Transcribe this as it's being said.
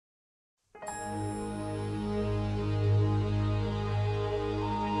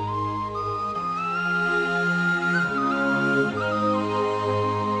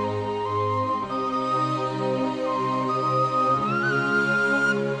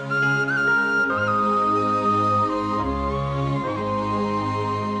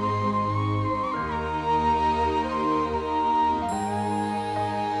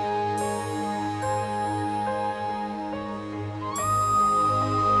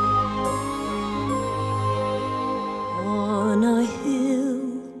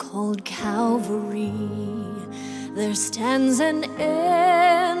stands an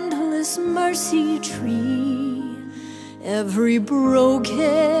endless mercy tree. Every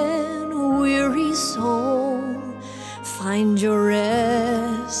broken, weary soul, find your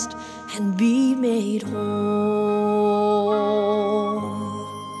rest and be made whole.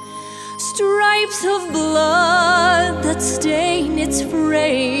 Stripes of blood that stain its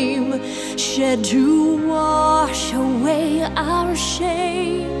frame, shed to wash away our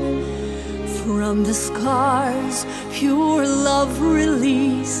shame. From the scars, pure love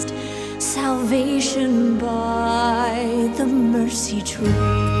released, salvation by the mercy tree.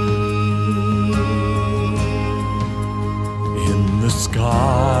 In the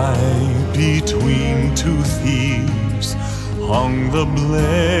sky, between two thieves, hung the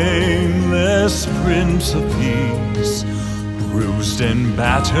blameless Prince of Peace, bruised and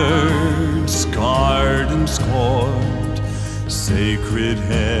battered, scarred and scorned, sacred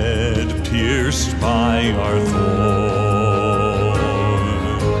head pierced by our thorns.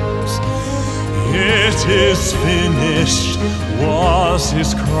 It is finished was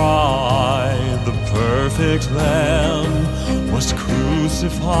his cry. The perfect Lamb was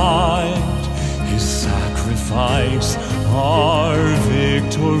crucified, his sacrifice our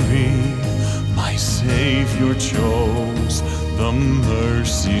victory. My Savior chose the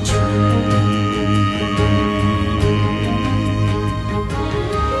mercy tree.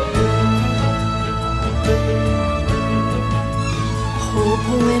 Hope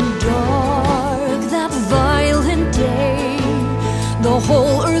went dark that violent day. The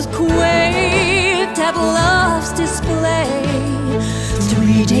whole earth quaked at love's display.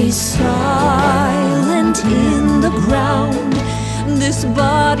 3 days silent in the ground, this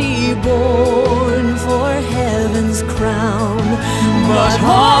body born for heaven's crown. But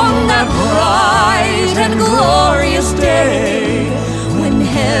on that bright and glorious day, when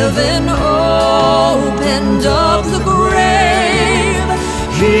heaven opened up the grave,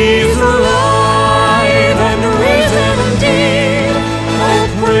 He's alive and risen indeed. Oh,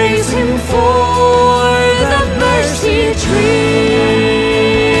 praise Him for the mercy tree.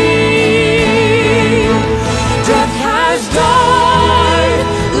 Death has died,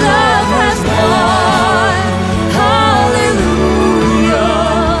 love has won. Hallelujah,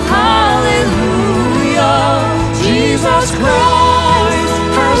 hallelujah. Jesus Christ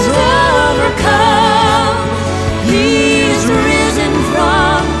has overcome. He's risen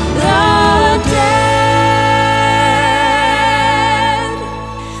from the dead.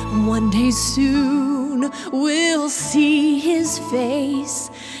 One day soon we'll see His face,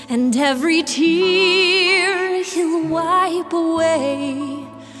 and every tear He'll wipe away.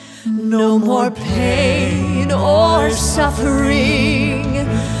 No more pain or suffering.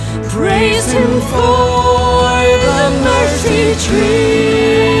 Praise Him for the mercy tree.